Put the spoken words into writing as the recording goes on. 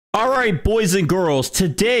All right, boys and girls,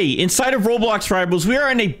 today inside of Roblox Rivals, we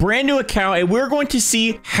are in a brand new account and we're going to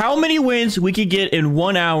see how many wins we can get in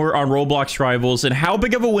 1 hour on Roblox Rivals and how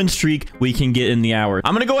big of a win streak we can get in the hour.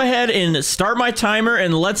 I'm going to go ahead and start my timer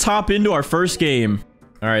and let's hop into our first game.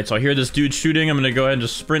 All right, so I hear this dude shooting. I'm going to go ahead and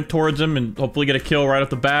just sprint towards him and hopefully get a kill right off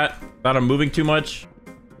the bat without him moving too much.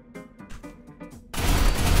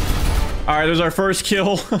 All right, there's our first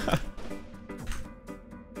kill.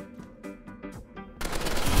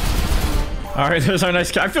 All right, there's our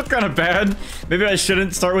nice kill. I feel kind of bad. Maybe I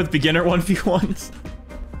shouldn't start with beginner 1v1s.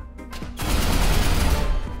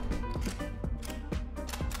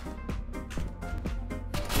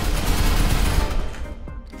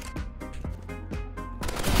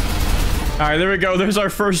 All right, there we go. There's our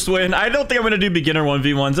first win. I don't think I'm going to do beginner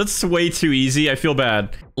 1v1s. That's way too easy. I feel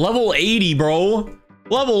bad. Level 80, bro.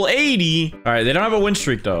 Level 80. All right, they don't have a win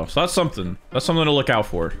streak, though. So that's something. That's something to look out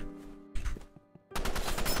for.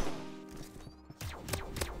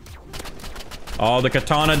 Oh, the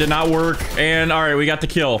katana did not work. And all right, we got the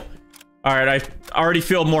kill. All right, I already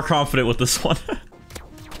feel more confident with this one.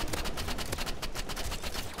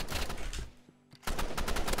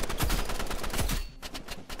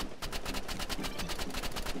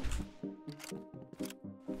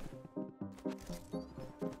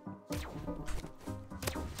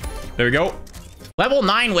 There we go. Level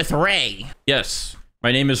 9 with Ray. Yes,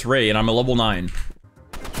 my name is Ray and I'm a level 9.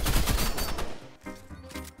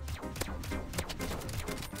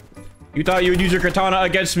 You thought you would use your katana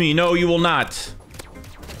against me. No, you will not.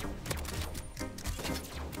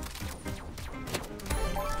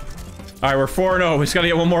 All right, we're 4-0. We just got to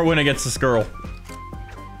get one more win against this girl.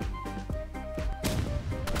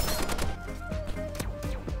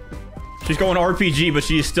 She's going RPG, but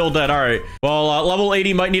she's still dead. All right. Well, level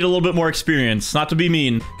 80 might need a little bit more experience. Not to be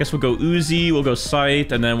mean. Guess we'll go Uzi, we'll go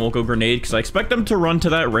Sight, and then we'll go Grenade, because I expect them to run to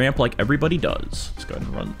that ramp like everybody does. Let's go ahead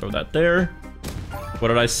and run, throw that there. What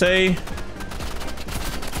did I say?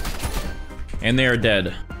 And they are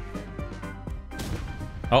dead.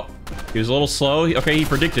 Oh, he was a little slow. Okay, he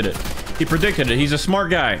predicted it. He predicted it. He's a smart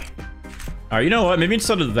guy. All right, you know what? Maybe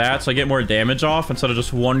instead of that, so I get more damage off, instead of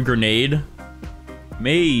just one grenade,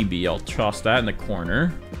 maybe I'll toss that in the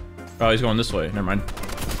corner. Oh, he's going this way. Never mind.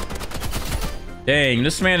 Dang,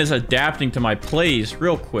 this man is adapting to my plays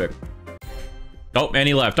real quick. Oh, and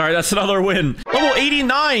he left. All right, that's another win. Level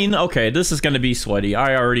 89. Okay, this is going to be sweaty.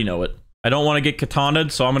 I already know it. I don't want to get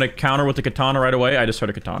katana'd, so I'm going to counter with the katana right away. I just heard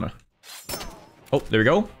a katana. Oh, there we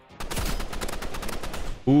go.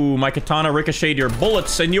 Ooh, my katana ricocheted your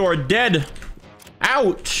bullets, and you are dead.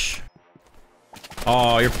 Ouch.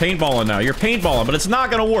 Oh, you're paintballing now. You're paintballing, but it's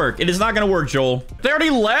not going to work. It is not going to work, Joel. They already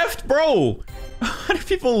left, bro. How do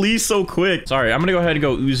people leave so quick? Sorry, I'm gonna go ahead and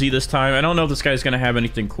go Uzi this time. I don't know if this guy's gonna have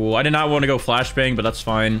anything cool. I did not want to go flashbang, but that's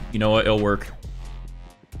fine. You know what? It'll work.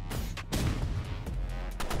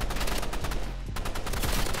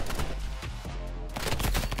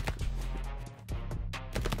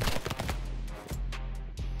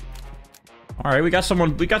 All right, we got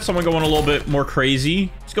someone going a little bit more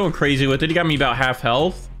crazy. He's going crazy with it. He got me about half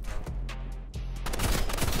health.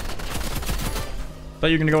 I thought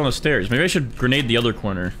you were gonna go on the stairs. Maybe I should grenade the other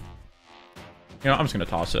corner. You know, I'm just gonna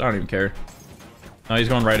toss it. I don't even care. No, he's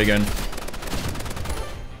going right again.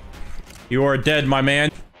 You are dead, my man.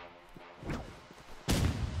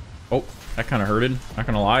 Oh, that kind of hurted. Not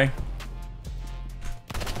gonna lie.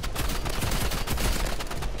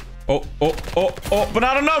 Oh, but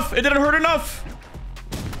not enough. It didn't hurt enough.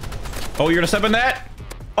 Oh, you're gonna step in that?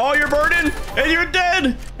 Oh, you're burning and you're dead.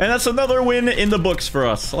 And that's another win in the books for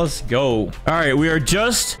us. Let's go. All right, we are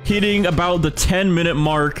just hitting about the 10-minute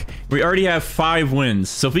mark. We already have 5 wins.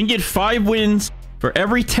 So if we can get 5 wins for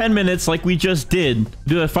every 10 minutes like we just did,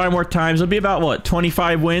 do that 5 more times, it'll be about, what,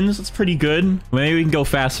 25 wins? That's pretty good. Maybe we can go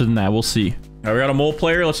faster than that. We'll see. All right, we got a mole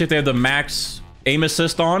player. Let's see if they have the max aim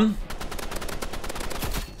assist on.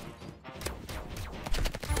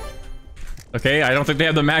 Okay, I don't think they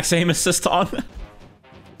have the max aim assist on.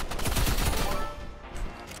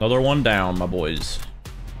 Another one down, my boys.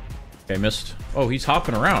 Okay, missed. Oh, he's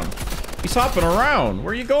hopping around. He's hopping around.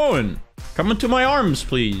 Where are you going? Come into my arms,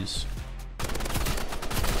 please.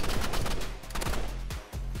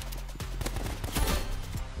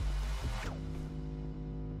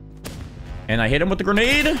 And I hit him with the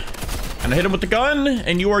grenade. And I hit him with the gun.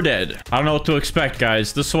 And you are dead. I don't know what to expect,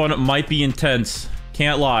 guys. This one might be intense.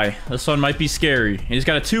 Can't lie. This one might be scary. And he's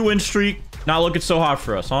got a 2-win streak. Not looking so hot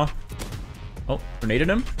for us, huh? Oh, grenaded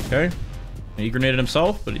him. Okay. And he grenaded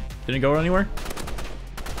himself, but he didn't go anywhere.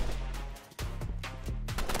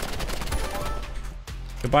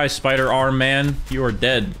 Goodbye, spider arm man. You are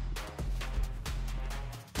dead.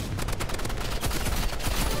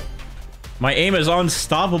 My aim is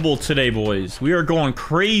unstoppable today, boys. We are going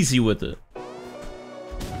crazy with it.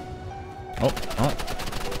 Oh, oh.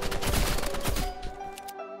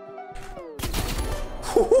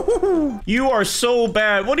 You are so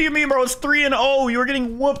bad. What do you mean, bro? It's 3-0. You are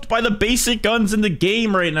getting whooped by the basic guns in the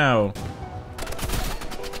game right now.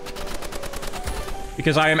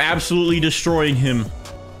 Because I am absolutely destroying him.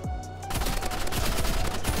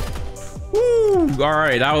 Woo! All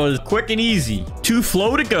right, that was quick and easy. 2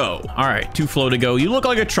 flow to go. All right, 2 flow to go. You look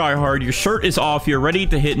like a tryhard. Your shirt is off. You're ready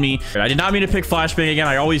to hit me. I did not mean to pick flashbang again.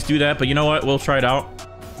 I always do that, but you know what? We'll try it out.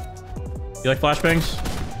 You like flashbangs?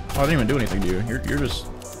 Oh, I didn't even do anything to you. You're just...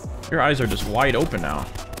 Your eyes are just wide open now.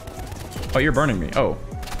 Oh, you're burning me. Oh.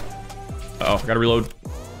 Uh-oh, gotta reload.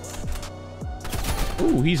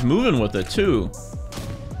 Ooh, he's moving with it, too.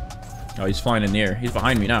 Oh, he's flying in the air. He's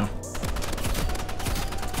behind me now.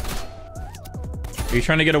 Are you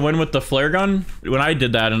trying to get a win with the flare gun? When I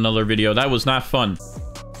did that in another video, that was not fun.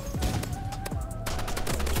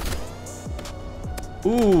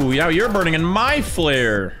 Ooh, yeah, you're burning in my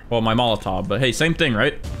flare. Well, my Molotov, but hey, same thing,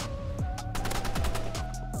 right?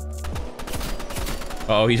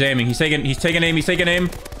 Uh oh, he's aiming. He's taking aim. He's taking aim.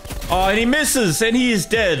 Oh, and he misses, and he is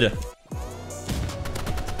dead.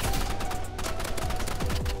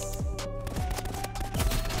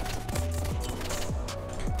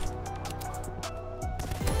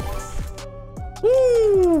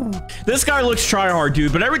 Woo! This guy looks tryhard,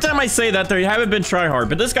 dude. But every time I say that, they haven't been tryhard.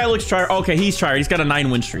 But this guy looks tryhard. Okay, he's tryhard. He's got a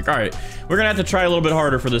 9 win streak. All right, we're gonna have to try a little bit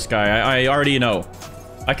harder for this guy. I already know.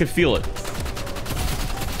 I could feel it.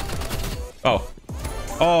 Oh.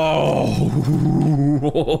 Oh,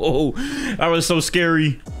 that was so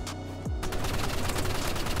scary.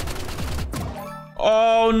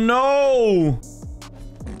 Oh, no.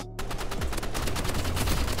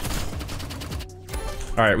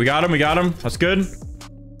 All right, we got him. We got him. That's good.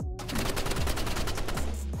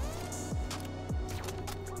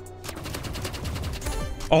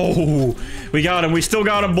 Oh, we got him. We still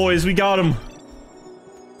got him, boys. We got him.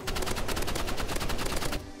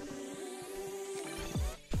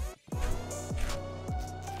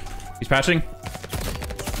 He's patching.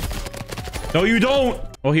 No, you don't.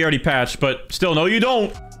 Well, he already patched, but still, no, you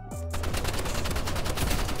don't.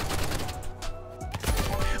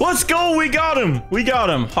 Let's go. We got him. We got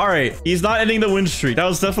him. All right. He's not ending the win streak. That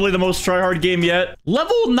was definitely the most tryhard game yet.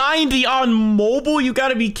 Level 90 on mobile? You got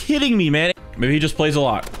to be kidding me, man. Maybe he just plays a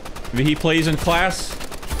lot. Maybe he plays in class.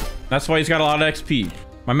 That's why he's got a lot of XP.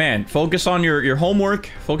 My man, focus on your homework.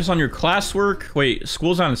 Focus on your classwork. Wait,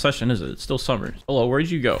 school's not in session, is it? It's still summer. Hello, where'd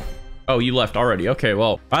you go? Oh, you left already. Okay,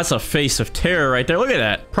 well, that's a face of terror right there. Look at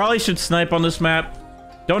that. Probably should snipe on this map.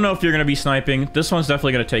 Don't know if you're going to be sniping. This one's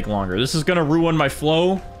definitely going to take longer. This is going to ruin my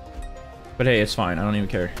flow. But hey, it's fine. I don't even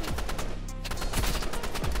care.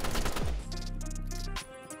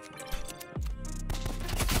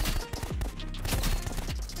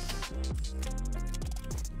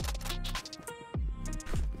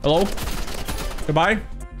 Hello? Goodbye?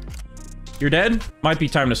 You're dead? Might be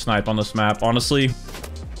time to snipe on this map, honestly.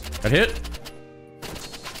 Got hit.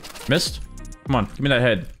 Missed. Come on, give me that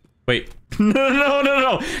head. Wait.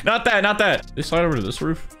 No. Not that, not that. They slide over to this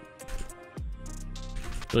roof?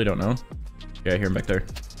 Really don't know. Yeah, I hear him back there.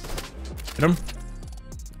 Hit him.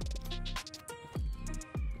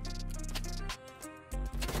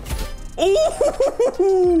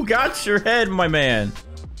 Ooh, got your head, my man.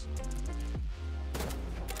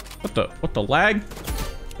 What the lag?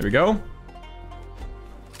 There we go.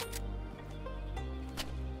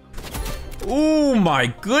 Oh my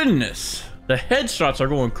goodness. The headshots are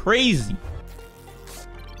going crazy.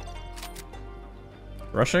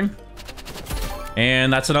 Rushing.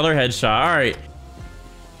 And that's another headshot. All right.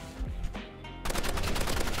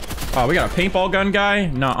 Oh, we got a paintball gun guy?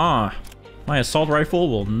 Nuh-uh. My assault rifle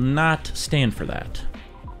will not stand for that.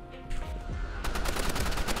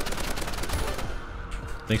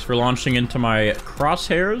 Thanks for launching into my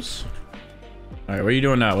crosshairs. All right, what are you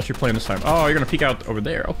doing now? What's your plan this time? Oh, you're gonna peek out over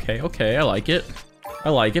there. Okay, I like it. I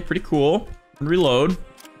like it. Pretty cool. Reload.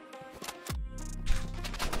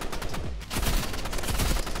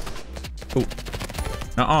 Oh.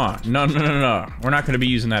 No. We're not gonna be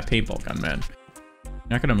using that paintball gun, man.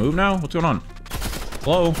 You're not gonna move now? What's going on?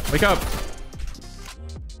 Hello? Wake up.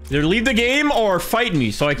 Either leave the game or fight me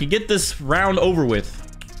so I can get this round over with.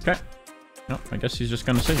 Okay. No, I guess he's just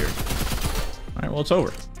gonna sit here. All right, well, it's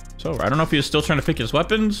over. It's over. I don't know if he was still trying to pick his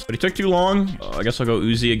weapons, but he took too long. I guess I'll go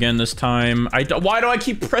Uzi again this time. Why do I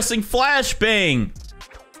keep pressing flashbang?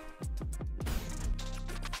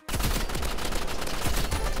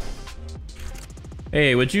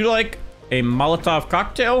 Hey, would you like a Molotov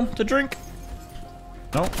cocktail to drink?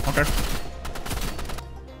 No? Okay.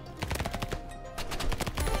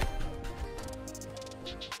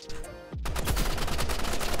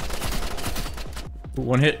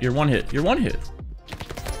 One hit. You're one hit. You're one hit.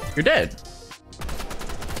 You're dead.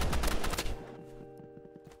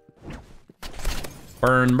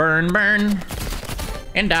 Burn, burn, burn.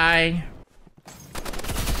 And die.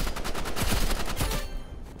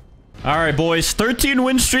 All right, boys. 13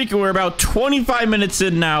 win streak, and we're about 25 minutes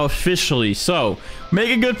in now officially. So,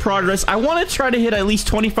 making good progress. I want to try to hit at least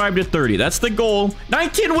 25 to 30. That's the goal.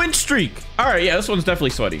 19 win streak. All right, yeah, this one's definitely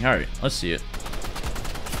sweaty. All right, let's see it.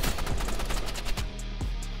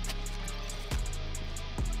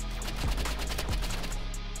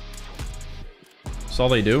 That's all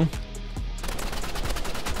they do.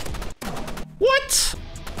 What?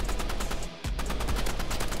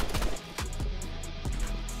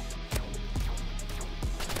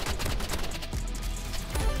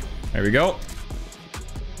 There we go.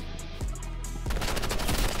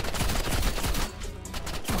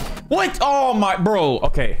 What? Oh my, bro.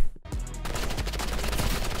 Okay.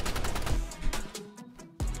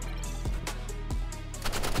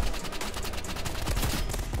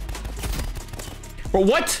 Bro,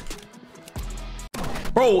 what?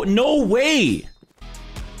 Bro, no way.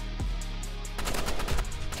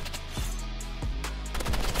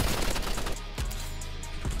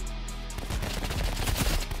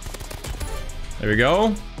 There we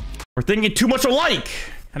go. We're thinking too much alike.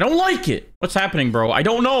 I don't like it. What's happening, bro? I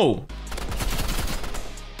don't know.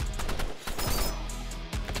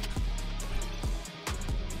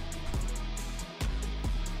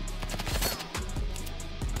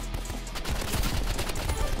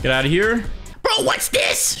 Get out of here. Bro, what's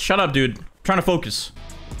this? Shut up, dude. I'm trying to focus.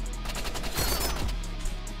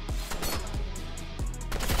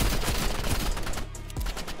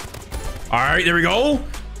 All right, there we go.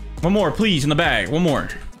 One more, please, in the bag. One more.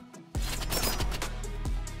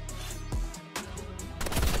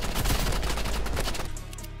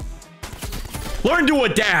 Learn to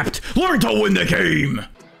adapt. Learn to win the game.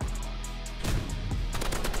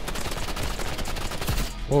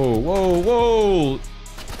 Whoa, whoa, whoa.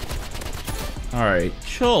 All right,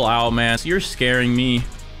 chill out, man. You're scaring me.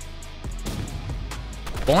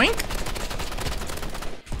 Boink.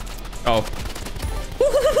 Oh.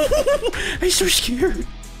 I'm so scared.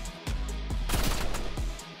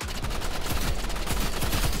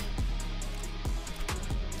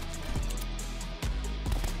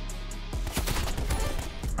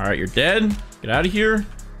 All right, you're dead. Get out of here.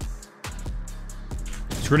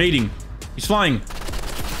 He's grenading. He's flying.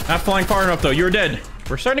 Not flying far enough, though. You're dead.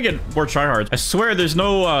 We're starting to get more tryhards. I swear there's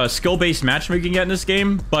no skill-based matchmaking yet in this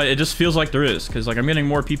game, but it just feels like there is. Because, like, I'm getting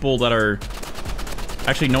more people that are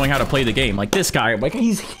actually knowing how to play the game. Like this guy. Like,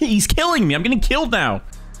 he's killing me. I'm getting killed now.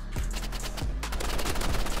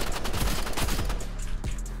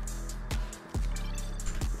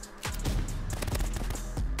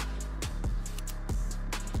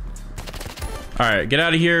 All right, get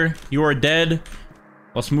out of here. You are dead.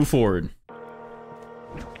 Let's move forward.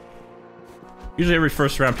 Usually every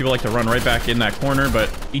first round, people like to run right back in that corner, but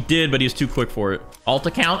he did, but he's too quick for it. Alt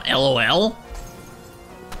account, LOL.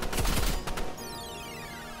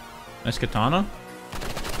 Nice katana.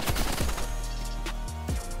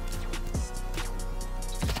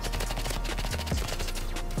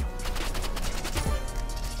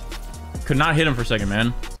 Could not hit him for a second,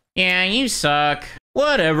 man. Yeah, you suck.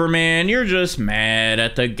 Whatever, man. You're just mad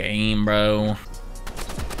at the game, bro.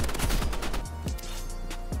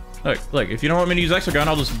 Look, if you don't want me to use extra gun,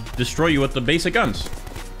 I'll just destroy you with the basic guns.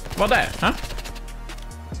 How about that, huh?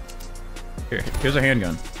 Here's a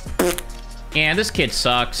handgun. Yeah, this kid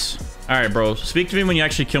sucks. All right, bro. Speak to me when you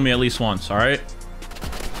actually kill me at least once, all right?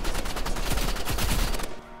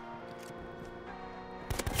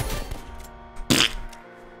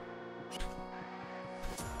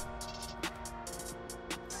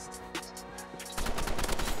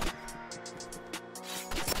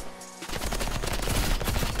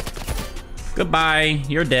 Goodbye.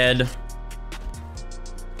 You're dead.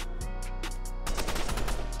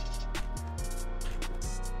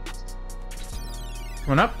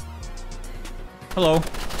 Coming up. Hello.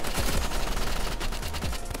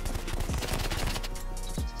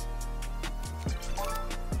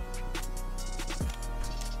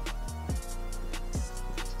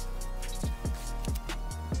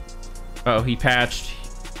 Oh, he patched.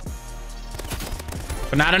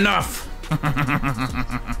 But not enough.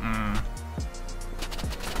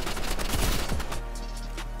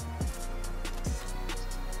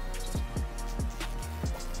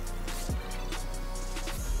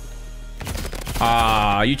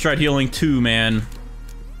 Ah, you tried healing too, man.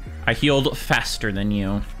 I healed faster than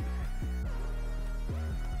you.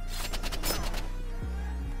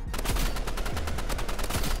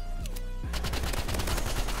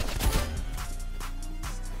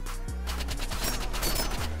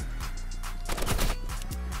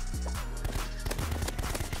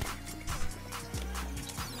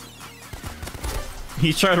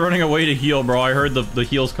 He tried running away to heal, bro. I heard the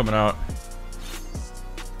heals coming out.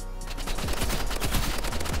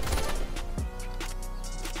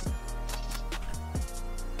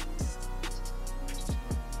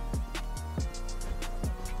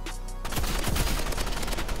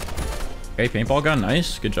 Okay, paintball gun,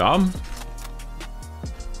 nice. Good job.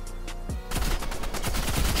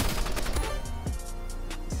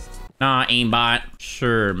 Nah, aimbot.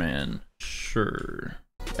 Sure, man. Sure.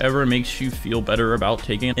 Whatever makes you feel better about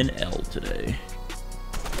taking an L today.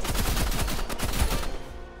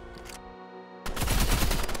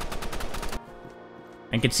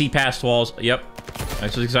 I can see past walls. Yep.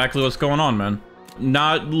 That's exactly what's going on, man.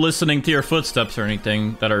 Not listening to your footsteps or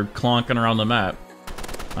anything that are clonking around the map.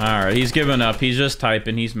 Alright, he's giving up. He's just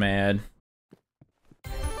typing. He's mad.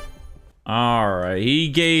 Alright, he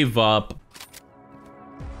gave up.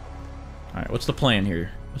 Alright, what's the plan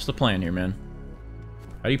here? What's the plan here, man?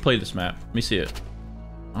 How do you play this map? Let me see it.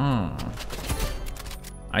 Oh.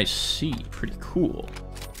 I see. Pretty cool.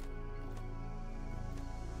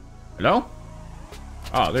 Hello?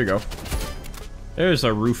 Oh, there you go. There's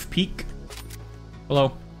a roof peak.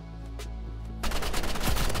 Hello.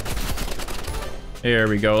 There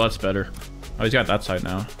we go. That's better. Oh, he's got that side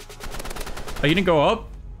now. Oh, you didn't go up?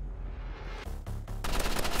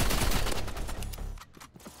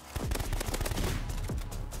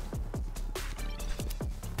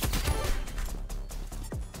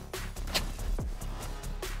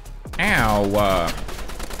 Ow.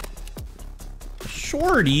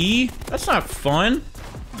 Shorty? That's not fun.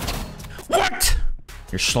 What?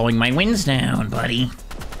 You're slowing my wins down, buddy.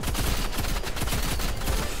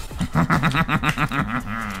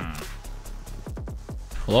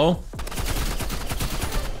 Hello?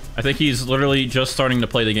 I think he's literally just starting to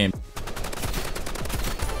play the game.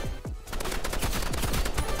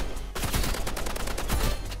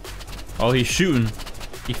 Oh, he's shooting.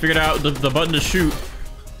 He figured out the button to shoot.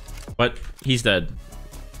 But he's dead.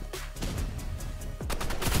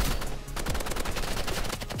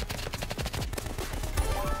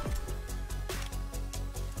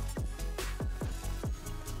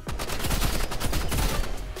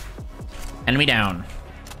 Enemy down.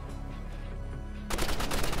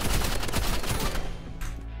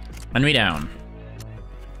 Enemy down.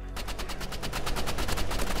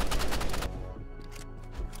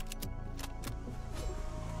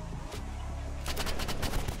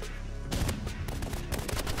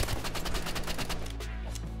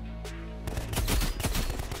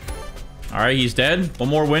 All right, he's dead. One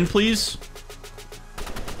more win, please.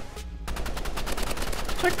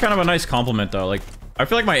 It's like kind of a nice compliment, though. Like, I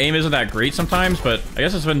feel like my aim isn't that great sometimes, but I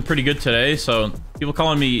guess it's been pretty good today. So people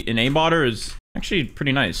calling me an aimbotter is actually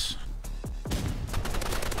pretty nice.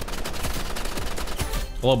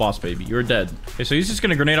 Hello, boss baby. You're dead. Okay, so he's just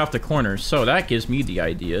gonna grenade off the corner. So that gives me the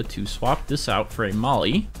idea to swap this out for a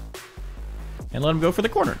molly and let him go for the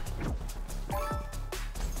corner.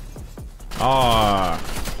 Ah.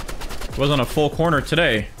 Wasn't a full corner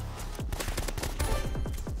today.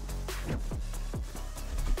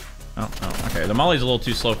 Oh, okay. The molly's a little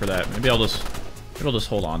too slow for that. Maybe I'll just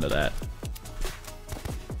hold on to that.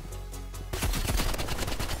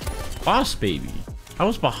 Boss baby. I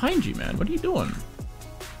was behind you, man. What are you doing?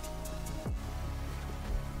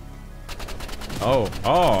 Oh,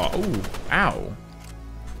 ooh, ow.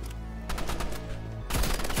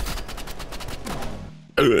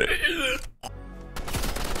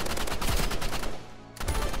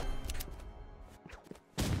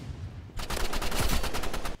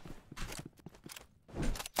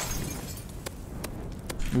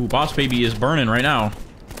 Ooh, boss baby is burning right now.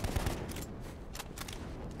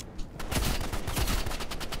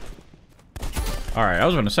 All right, I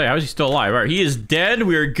was going to say, how is he still alive? All right, he is dead.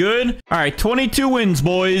 We are good. All right, 22 wins,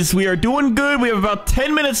 boys. We are doing good. We have about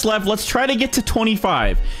 10 minutes left. Let's try to get to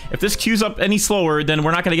 25. If this queues up any slower, then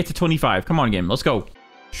we're not going to get to 25. Come on, game. Let's go.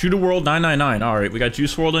 Shoot a World 999. All right, we got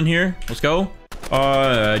Juice WRLD in here. Let's go.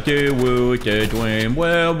 I do what they dream.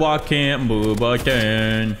 Well, I can't move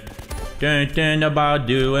again. Thinking about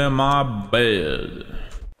doing my bed.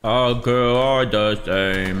 All girl are the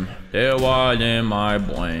same. They're all in my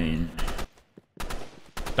brain.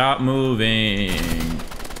 Stop moving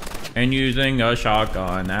and using a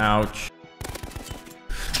shotgun. Ouch.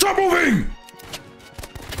 Stop moving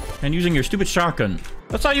and using your stupid shotgun.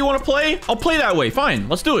 That's how you want to play? I'll play that way. Fine.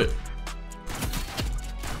 Let's do it.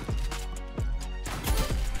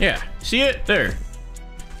 Yeah. See it? There.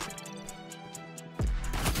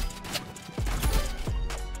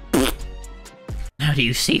 Now do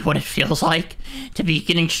you see what it feels like to be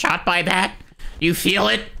getting shot by that? You feel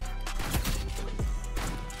it?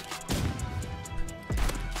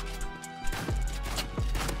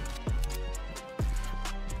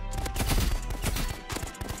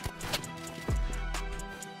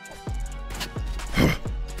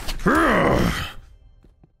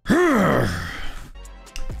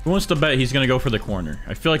 Who wants to bet he's gonna go for the corner?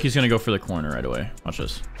 I feel like he's gonna go for the corner right away. Watch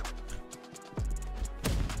this.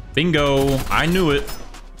 Bingo. I knew it.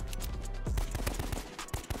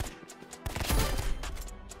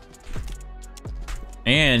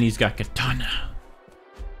 And he's got katana.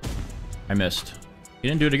 I missed. He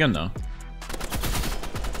didn't do it again, though.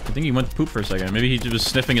 I think he went to poop for a second. Maybe he was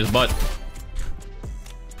sniffing his butt.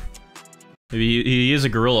 Maybe he is a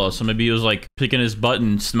gorilla, so maybe he was, like, picking his butt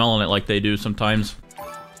and smelling it like they do sometimes.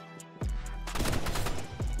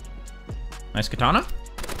 Nice katana.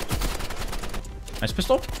 Nice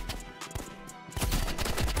pistol.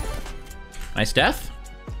 Nice death.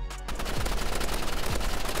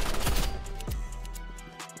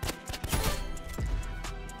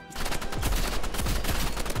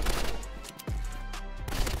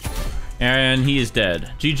 And he is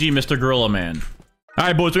dead. GG, Mr. Gorilla Man. All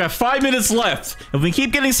right, boys, we got 5 minutes left. If we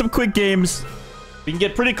keep getting some quick games, we can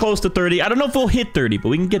get pretty close to 30. I don't know if we'll hit 30, but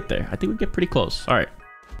we can get there. I think we get pretty close. All right.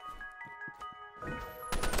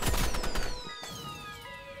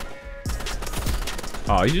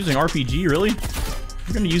 Oh, he's using RPG, really?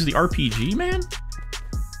 You're gonna use the RPG, man?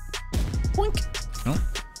 Boink. Oh,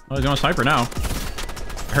 oh, he's going sniper now.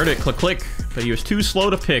 I heard it click, click, but he was too slow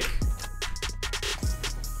to pick.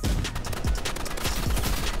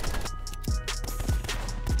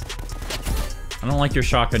 I don't like your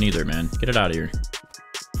shotgun either, man. Get it out of here.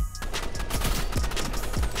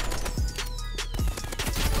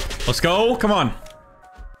 Let's go. Come on.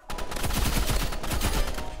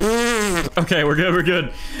 Okay, we're good. We're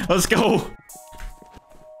good. Let's go.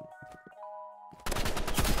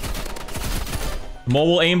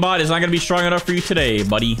 Mobile aimbot is not going to be strong enough for you today,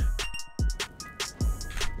 buddy.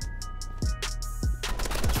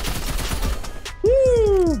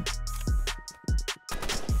 Woo!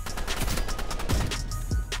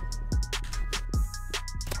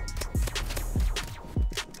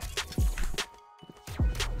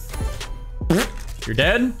 You're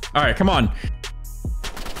dead? All right, come on.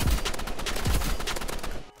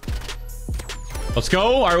 Let's go.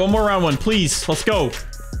 All right, one more round, please. Let's go.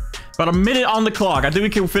 About a minute on the clock. I think we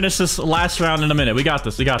can finish this last round in a minute. We got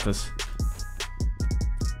this. We got this.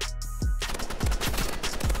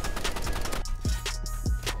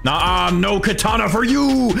 Nah, no katana for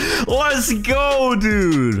you. Let's go,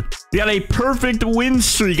 dude. We got a perfect win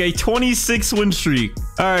streak, a 26 win streak.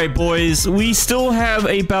 All right, boys, we still have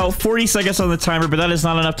about 40 seconds on the timer, but that is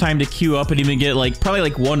not enough time to queue up and even get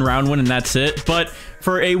probably one round win, and that's it. But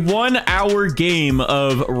for a 1 hour game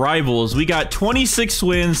of Rivals, we got 26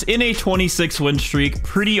 wins in a 26 win streak.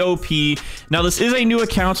 Pretty OP. Now, this is a new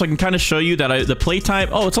account, so I can kind of show you that the playtime.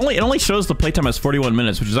 Oh, it only shows the playtime as 41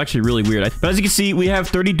 minutes, which is actually really weird. But as you can see, we have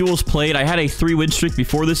 30 duels played. I had a 3 win streak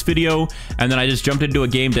before this video, and then I just jumped into a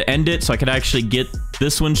game to end it so I could actually get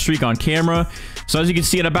this win streak on camera. So as you can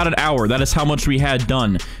see, in about an hour, that is how much we had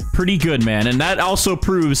done. Pretty good, man. And that also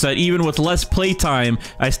proves that even with less playtime,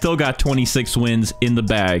 I still got 26 wins in the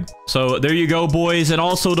bag. So there you go, boys. And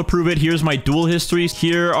also to prove it, here's my duel histories.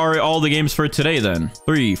 Here are all the games for today then.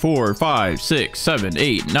 3, 4, 5, 6, 7,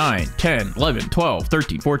 8, 9, 10, 11, 12,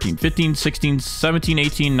 13, 14, 15, 16, 17,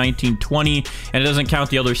 18, 19, 20. And it doesn't count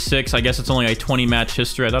the other 6. I guess it's only a 20 match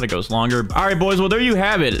history. I thought it goes longer. All right, boys. Well, there you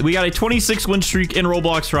have it. We got a 26 win streak in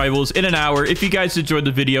Roblox Rivals in an hour. If you guys enjoyed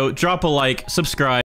the video, drop a like, subscribe.